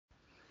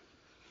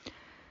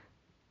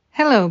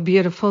Hello,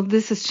 beautiful.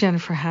 This is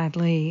Jennifer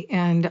Hadley,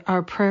 and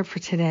our prayer for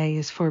today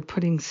is for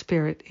putting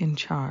Spirit in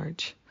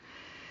charge.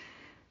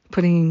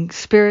 Putting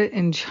Spirit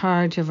in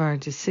charge of our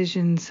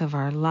decisions, of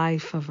our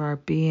life, of our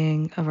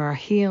being, of our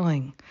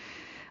healing,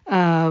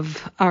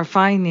 of our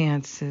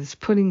finances.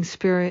 Putting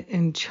Spirit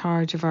in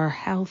charge of our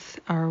health,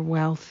 our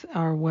wealth,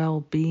 our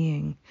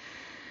well-being.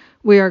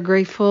 We are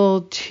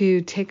grateful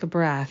to take a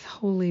breath,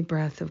 holy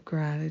breath of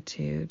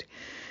gratitude.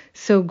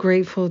 So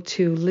grateful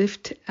to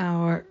lift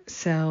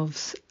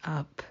ourselves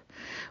up.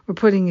 We're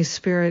putting a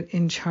Spirit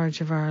in charge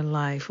of our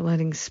life,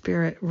 letting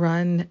Spirit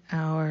run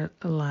our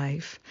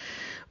life.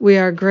 We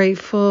are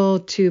grateful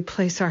to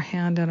place our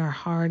hand on our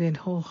heart and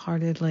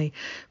wholeheartedly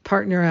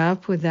partner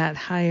up with that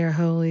higher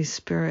Holy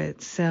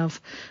Spirit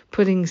self,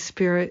 putting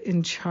Spirit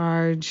in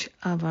charge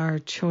of our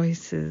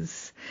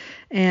choices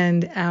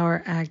and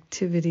our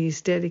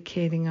activities,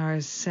 dedicating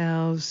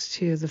ourselves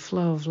to the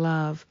flow of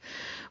love.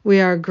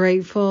 We are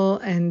grateful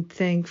and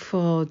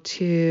thankful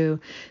to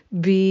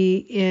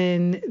be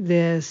in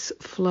this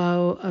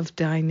flow of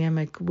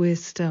dynamic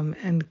wisdom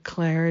and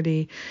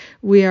clarity.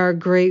 We are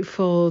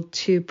grateful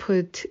to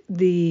put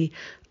the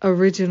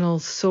original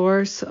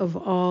source of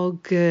all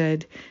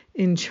good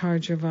in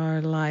charge of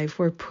our life.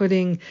 We're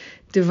putting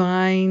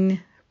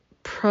divine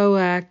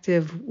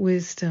proactive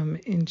wisdom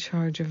in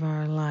charge of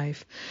our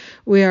life.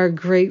 We are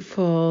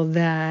grateful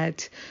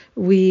that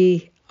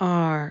we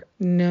are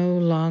no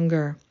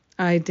longer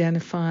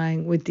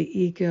identifying with the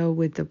ego,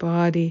 with the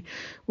body,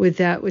 with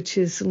that which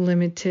is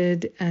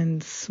limited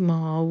and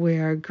small. We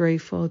are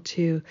grateful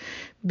to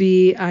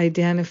be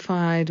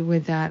identified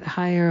with that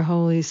higher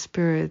Holy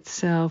Spirit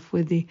self,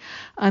 with the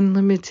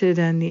unlimited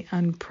and the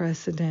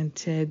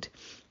unprecedented.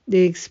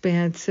 The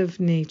expansive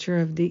nature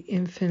of the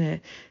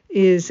infinite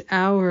is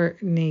our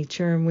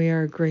nature, and we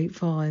are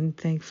grateful and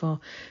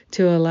thankful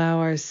to allow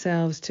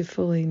ourselves to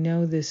fully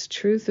know this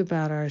truth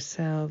about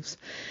ourselves.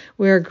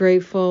 We are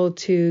grateful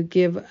to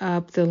give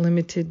up the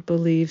limited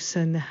beliefs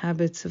and the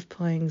habits of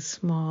playing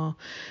small.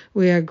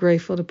 We are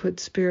grateful to put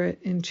Spirit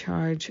in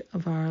charge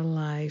of our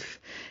life,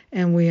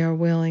 and we are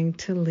willing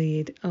to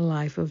lead a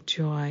life of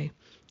joy,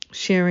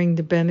 sharing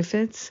the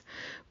benefits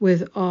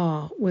with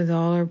all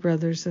our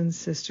brothers and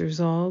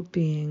sisters, all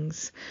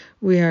beings.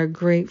 We are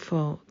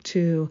grateful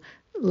to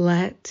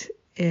let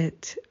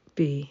it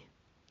be.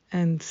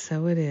 And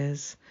so it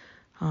is.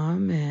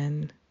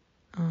 Amen.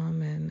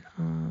 Amen.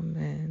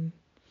 Amen.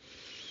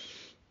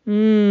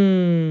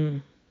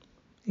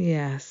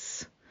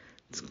 Yes.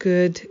 It's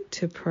good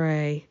to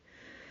pray.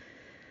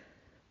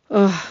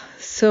 Oh,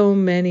 so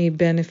many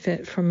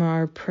benefit from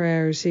our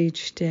prayers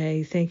each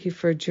day. Thank you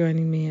for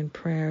joining me in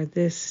prayer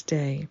this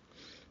day.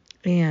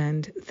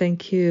 And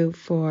thank you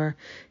for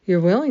your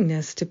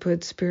willingness to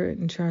put Spirit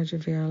in charge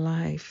of your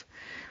life.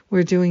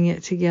 We're doing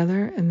it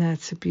together, and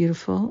that's a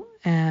beautiful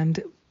and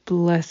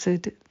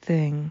blessed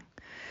thing.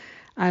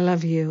 I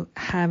love you.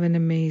 Have an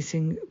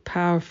amazing,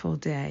 powerful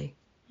day.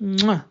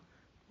 Mwah.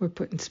 We're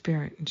putting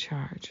Spirit in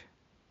charge.